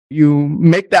You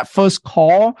make that first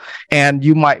call and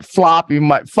you might flop, you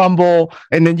might fumble,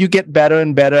 and then you get better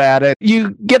and better at it.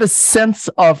 You get a sense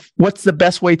of what's the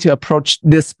best way to approach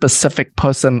this specific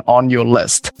person on your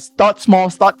list. Start small,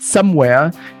 start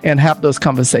somewhere, and have those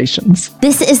conversations.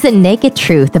 This is the naked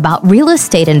truth about real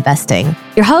estate investing.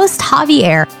 Your host,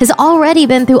 Javier, has already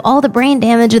been through all the brain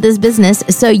damage of this business,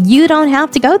 so you don't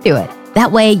have to go through it.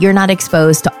 That way, you're not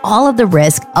exposed to all of the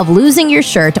risk of losing your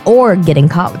shirt or getting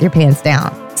caught with your pants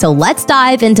down. So let's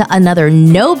dive into another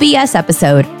no BS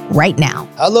episode right now.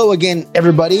 Hello again,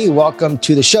 everybody. Welcome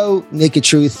to the show, Naked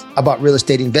Truth About Real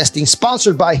Estate Investing,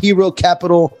 sponsored by Hero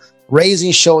Capital,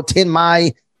 Raising Show, Tin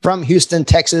Mai from Houston,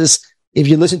 Texas. If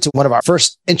you listen to one of our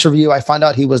first interview, I found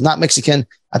out he was not Mexican.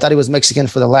 I thought he was Mexican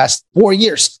for the last 4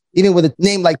 years, even with a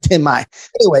name like Tin Mai.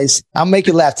 Anyways, I'll make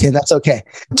you laugh, Tin. That's okay.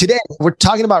 Today, we're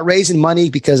talking about raising money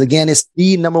because, again, it's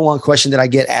the number one question that I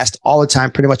get asked all the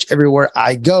time, pretty much everywhere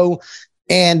I go.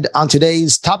 And on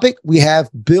today's topic, we have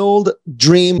Build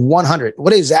Dream 100.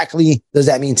 What exactly does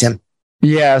that mean, Tim?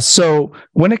 Yeah. So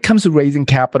when it comes to raising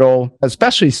capital,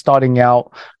 especially starting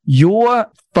out, your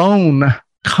phone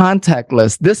contact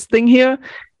list, this thing here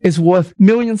is worth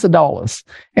millions of dollars.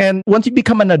 And once you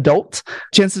become an adult,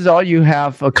 chances are you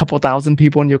have a couple thousand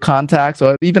people in your contacts,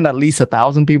 or even at least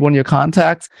 1,000 people in your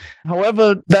contacts.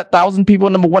 However, that 1,000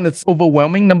 people, number one, it's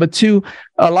overwhelming. Number two,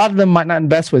 a lot of them might not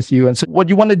invest with you. And so what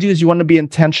you want to do is you want to be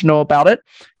intentional about it.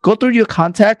 Go through your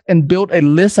contact and build a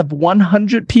list of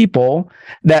 100 people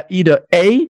that either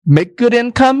A, make good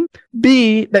income,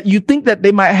 B, that you think that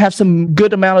they might have some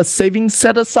good amount of savings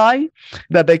set aside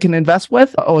that they can invest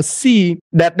with, or C,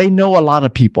 that they know a lot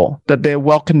of people, that they're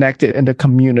well connected in the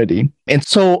community. And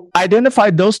so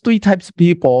identify those three types of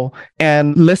people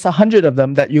and list 100 of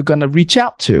them that you're going to reach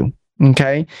out to.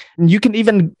 Okay. And you can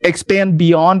even expand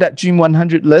beyond that Dream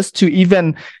 100 list to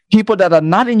even people that are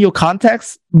not in your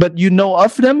contacts, but you know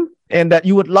of them and that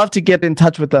you would love to get in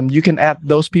touch with them. You can add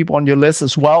those people on your list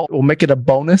as well, or make it a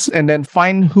bonus, and then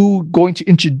find who going to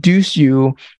introduce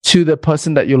you to the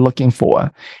person that you're looking for.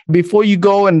 Before you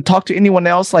go and talk to anyone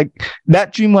else, like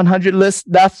that Dream 100 list,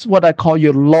 that's what I call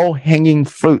your low-hanging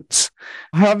fruits.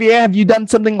 Javier, have you done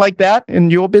something like that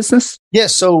in your business? Yeah.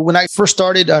 So when I first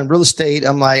started on real estate,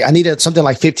 I'm like, I needed something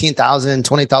like $15,000,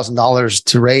 $20,000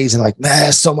 to raise. And like, man,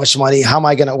 that's so much money.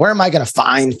 Where am I going to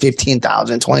find $15,000,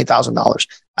 $20,000?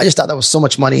 I just thought that was so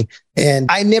much money. And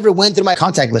I never went through my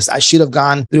contact list. I should have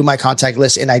gone through my contact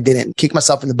list and I didn't. Kick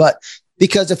myself in the butt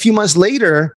because a few months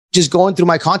later, just going through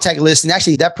my contact list, and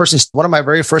actually that person's one of my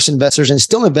very first investors and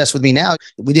still invests with me now.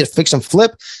 We did a fix and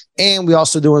flip, and we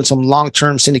also doing some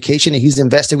long-term syndication, and he's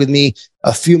invested with me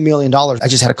a few $1 million. I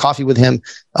just had a coffee with him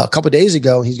a couple of days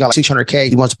ago. He's got like $600K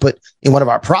he wants to put in one of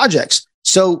our projects.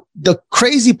 So the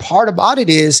crazy part about it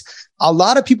is a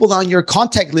lot of people on your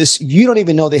contact list, you don't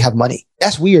even know they have money.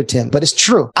 That's weird, Tim, but it's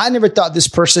true. I never thought this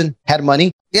person had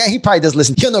money. Yeah, he probably does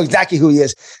listen. He'll know exactly who he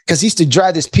is because he used to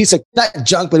drive this piece of, not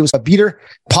junk, but it was a beater,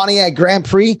 Pontiac Grand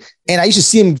Prix. And I used to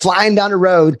see him flying down the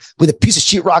road with a piece of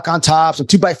sheetrock on top, some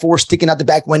 2x4 sticking out the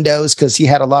back windows because he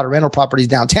had a lot of rental properties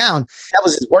downtown. That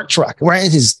was his work truck, wearing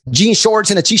his jean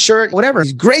shorts and a t-shirt, whatever.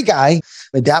 He's a great guy.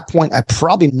 At that point, I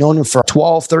probably known him for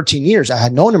 12, 13 years. I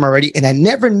had known him already, and I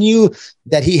never knew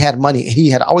that he had money. He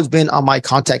had always been on my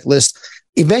contact list.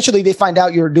 Eventually, they find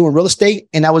out you're doing real estate,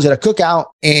 and I was at a cookout,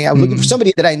 and I was looking for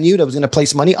somebody that I knew that was going to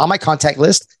place money on my contact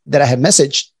list that I had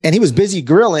messaged, and he was busy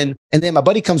grilling. And then my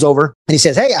buddy comes over and he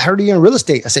says, "Hey, I heard you're in real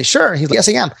estate." I say, "Sure." He's like, "Yes,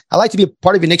 I am. I'd like to be a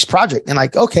part of your next project." And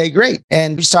like, "Okay, great."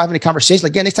 And we start having a conversation.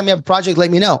 Like, "Yeah, next time you have a project, let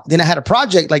me know." Then I had a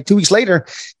project like 2 weeks later,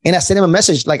 and I sent him a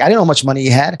message. Like, I didn't know how much money he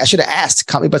had. I should have asked,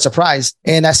 caught me by surprise.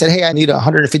 And I said, "Hey, I need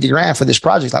 150 grand for this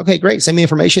project." Like, "Okay, great. Send me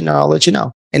information and I'll let you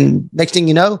know." And next thing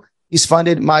you know, he's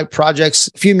funded my projects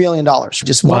a few $1 million.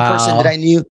 Just one person that I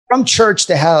knew from church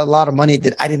that had a lot of money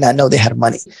that I did not know they had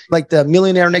money. Like the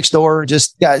millionaire next door,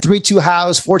 just got a 3-2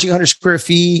 house, 1,400 square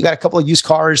feet, got a couple of used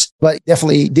cars, but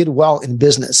definitely did well in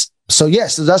business. So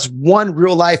yes, so that's one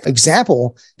real life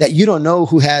example that you don't know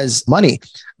who has money.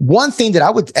 One thing that I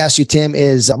would ask you, Tim,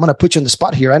 is I'm going to put you on the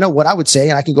spot here. I know what I would say,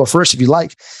 and I can go first if you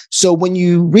like. So when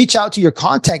you reach out to your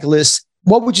contact list,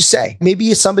 what would you say?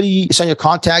 Maybe somebody is on your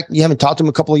contact, you haven't talked to them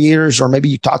a couple of years, or maybe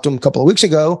you talked to them a couple of weeks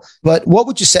ago, but what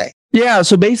would you say? Yeah.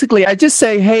 So basically, I just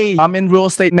say, hey, I'm in real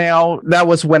estate now. That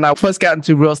was when I first got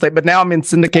into real estate, but now I'm in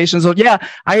syndication. So yeah,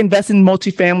 I invest in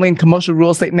multifamily and commercial real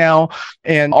estate now,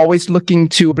 and always looking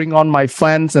to bring on my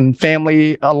friends and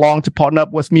family along to partner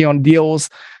up with me on deals.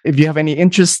 If you have any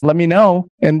interest, let me know.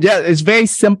 And yeah, it's very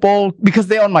simple because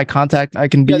they're on my contact. I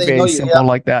can be very simple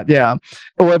like that. Yeah.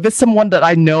 Or if it's someone that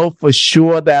I know for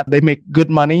sure that they make good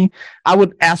money, I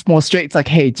would ask more straight. It's like,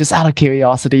 hey, just out of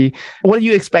curiosity, what are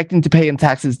you expecting to pay in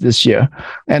taxes this year?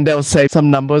 And they'll say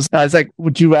some numbers. It's like,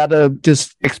 would you rather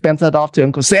just expense that off to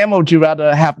Uncle Sam, or would you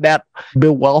rather have that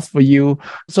build wealth for you?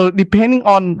 So depending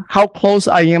on how close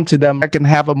I am to them, I can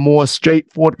have a more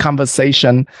straightforward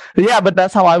conversation. Yeah, but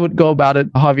that's how I would go about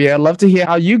it, Javier. I'd love to hear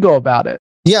how you go about it.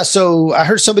 Yeah. So I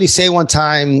heard somebody say one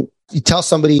time, you tell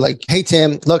somebody like, hey,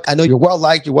 Tim, look, I know you're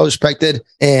well-liked, you're well-respected,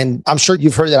 and I'm sure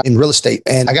you've heard that in real estate.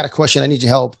 And I got a question. I need your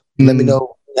help. Let me know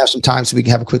when you have some time so we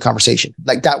can have a quick conversation.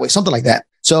 Like that way, something like that.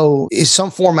 So is some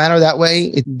form manner that way.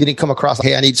 It didn't come across like,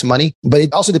 hey, I need some money, but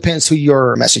it also depends who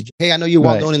your message. Hey, I know you're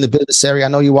well-known in the business area. I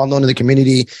know you're well-known in the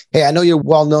community. Hey, I know you're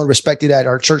well-known, respected at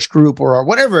our church group or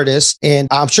whatever it is. And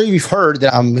I'm sure you've heard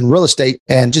that I'm in real estate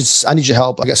and just, I need your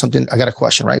help. I got a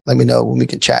question, right? Let me know when we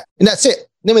can chat. And that's it.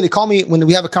 Then when they call me, when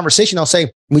we have a conversation, I'll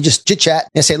say, we just chit chat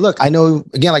and say, look, I know,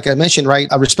 again, like I mentioned,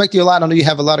 right? I respect you a lot. I know you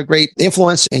have a lot of great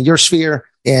influence in your sphere,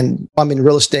 and I'm in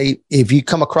real estate. If you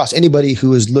come across anybody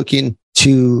who is looking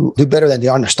to do better than they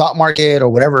are in the stock market or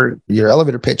whatever, your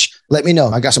elevator pitch, let me know.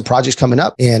 I got some projects coming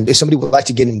up, and if somebody would like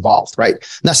to get involved, right?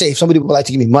 Not say if somebody would like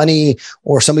to give me money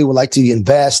or somebody would like to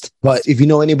invest, but if you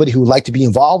know anybody who would like to be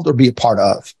involved or be a part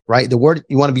of, right? The word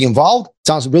you want to be involved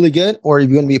sounds really good, or if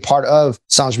you want to be a part of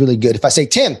sounds really good. If I say,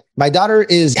 Tim, my daughter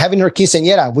is having her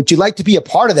quinceañera, would you like to be a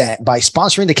part of that by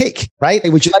sponsoring the cake, right?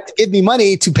 Would you like to give me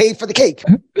money to pay for the cake?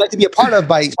 Would you like to be a part of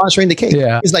by sponsoring the cake?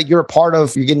 Yeah. It's like you're a part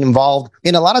of, you're getting involved.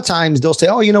 And a lot of times they'll say,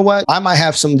 oh, you know what? I might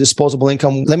have some disposable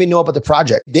income. Let me know about the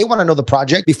project. They want to know the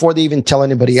project before they even tell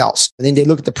anybody else. And then they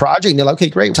look at the project and they're like, okay,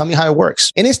 great. Tell me how it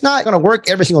works. And it's not going to work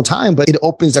every single time, but it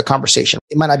opens the conversation.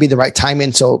 It might not be the right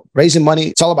timing. So raising money,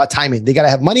 it's all about timing. They got to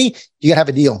have money. You got to have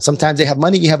a deal. Sometimes they have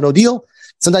money, you have no deal.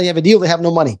 Sometimes you have a deal, they have no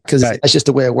money, because that's just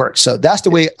the way it works. So that's the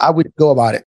way I would go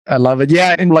about it. I love it.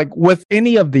 Yeah. And like with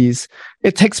any of these,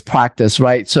 it takes practice,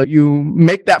 right? So you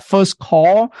make that first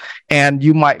call and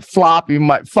you might flop, you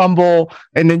might fumble,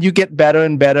 and then you get better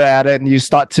and better at it. And you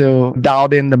start to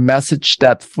dial in the message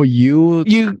that for you,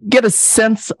 you get a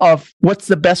sense of what's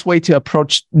the best way to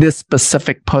approach this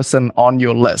specific person on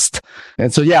your list.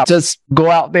 And so, yeah, just go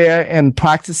out there and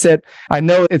practice it. I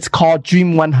know it's called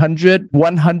Dream 100.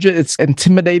 100, it's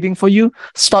intimidating for you.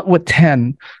 Start with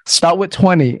 10, start with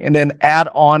 20, and then add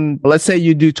on. Let's say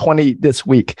you do 20 this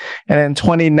week and then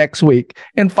 20 next week.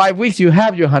 In 5 weeks, you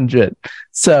have your 100.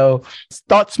 So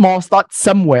start small, start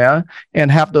somewhere,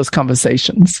 and have those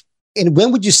conversations. And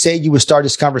when would you say you would start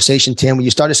this conversation, Tim? Will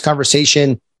you start this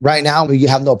conversation right now when you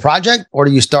have no project, or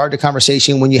do you start the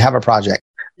conversation when you have a project?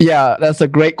 Yeah, that's a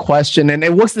great question. And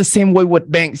it works the same way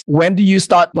with banks. When do you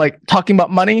start like talking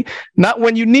about money? Not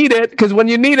when you need it, because when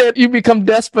you need it, you become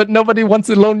desperate. Nobody wants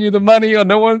to loan you the money or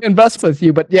no one invests with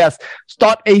you. But yes,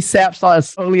 start ASAP, start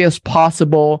as early as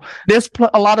possible. There's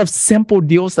a lot of simple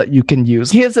deals that you can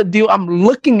use. Here's a deal I'm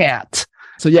looking at.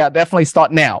 So yeah, definitely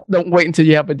start now. Don't wait until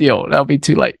you have a deal. That'll be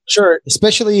too late. Sure.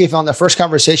 Especially if on the first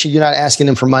conversation, you're not asking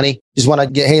them for money. Just want to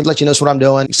get, hey, let you know what I'm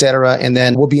doing, et cetera. And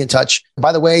then we'll be in touch.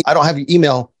 By the way, I don't have your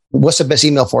email. What's the best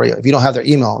email for you? If you don't have their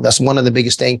email, that's one of the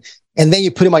biggest things. And then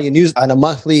you put them on your news on a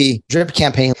monthly drip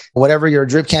campaign, whatever your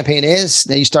drip campaign is.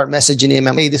 Then you start messaging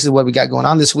them, hey, this is what we got going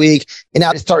on this week. And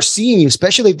now they start seeing you,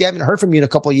 especially if they haven't heard from you in a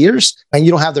couple of years and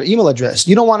you don't have their email address.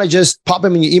 You don't want to just pop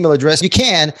them in your email address. You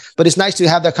can, but it's nice to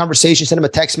have that conversation, send them a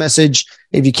text message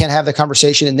if you can't have the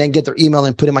conversation, and then get their email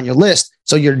and put them on your list.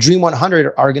 So your Dream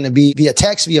 100 are going to be via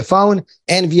text, via phone,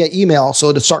 and via email.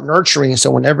 So to start nurturing.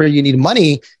 So whenever you need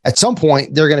money, at some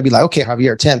point, they're going to be like, okay,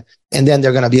 Javier, Tim. And then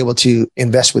they're going to be able to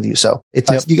invest with you. So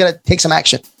you got to take some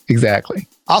action. Exactly.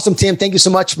 Awesome, Tim. Thank you so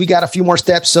much. We got a few more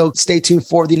steps. So stay tuned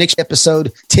for the next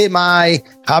episode. Tim,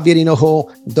 Javier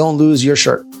Hinojo, don't lose your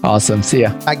shirt. Awesome. See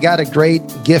ya. I got a great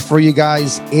gift for you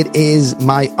guys. It is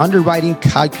my underwriting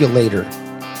calculator.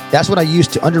 That's what I use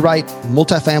to underwrite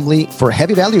multifamily for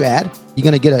heavy value add. You're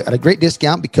going to get a great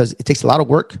discount because it takes a lot of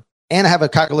work. And I have a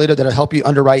calculator that'll help you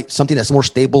underwrite something that's more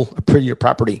stable, a prettier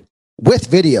property with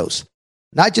videos.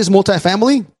 Not just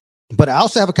multifamily, but I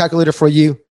also have a calculator for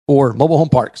you for mobile home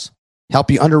parks. Help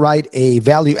you underwrite a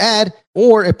value add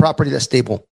or a property that's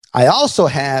stable. I also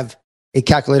have a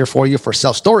calculator for you for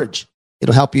self-storage.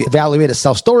 It'll help you evaluate a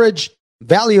self-storage,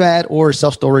 value add, or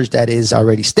self-storage that is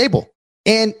already stable.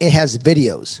 And it has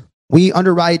videos. We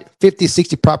underwrite 50,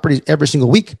 60 properties every single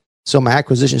week. So my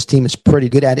acquisitions team is pretty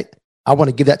good at it. I want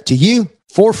to give that to you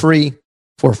for free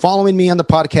for following me on the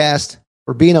podcast,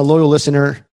 for being a loyal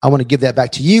listener. I want to give that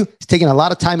back to you. It's taking a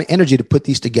lot of time and energy to put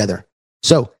these together.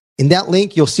 So in that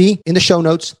link, you'll see in the show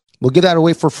notes, we'll give that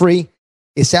away for free.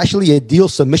 It's actually a deal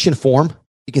submission form.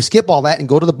 You can skip all that and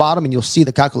go to the bottom and you'll see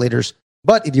the calculators.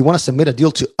 But if you want to submit a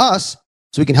deal to us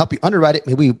so we can help you underwrite it,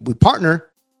 maybe we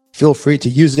partner, feel free to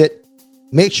use it.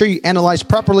 Make sure you analyze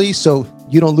properly so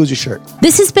you don't lose your shirt.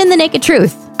 This has been The Naked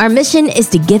Truth. Our mission is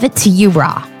to give it to you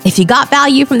raw. If you got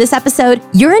value from this episode,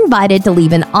 you're invited to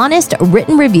leave an honest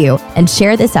written review and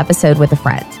share this episode with a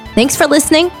friend. Thanks for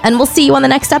listening, and we'll see you on the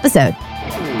next episode.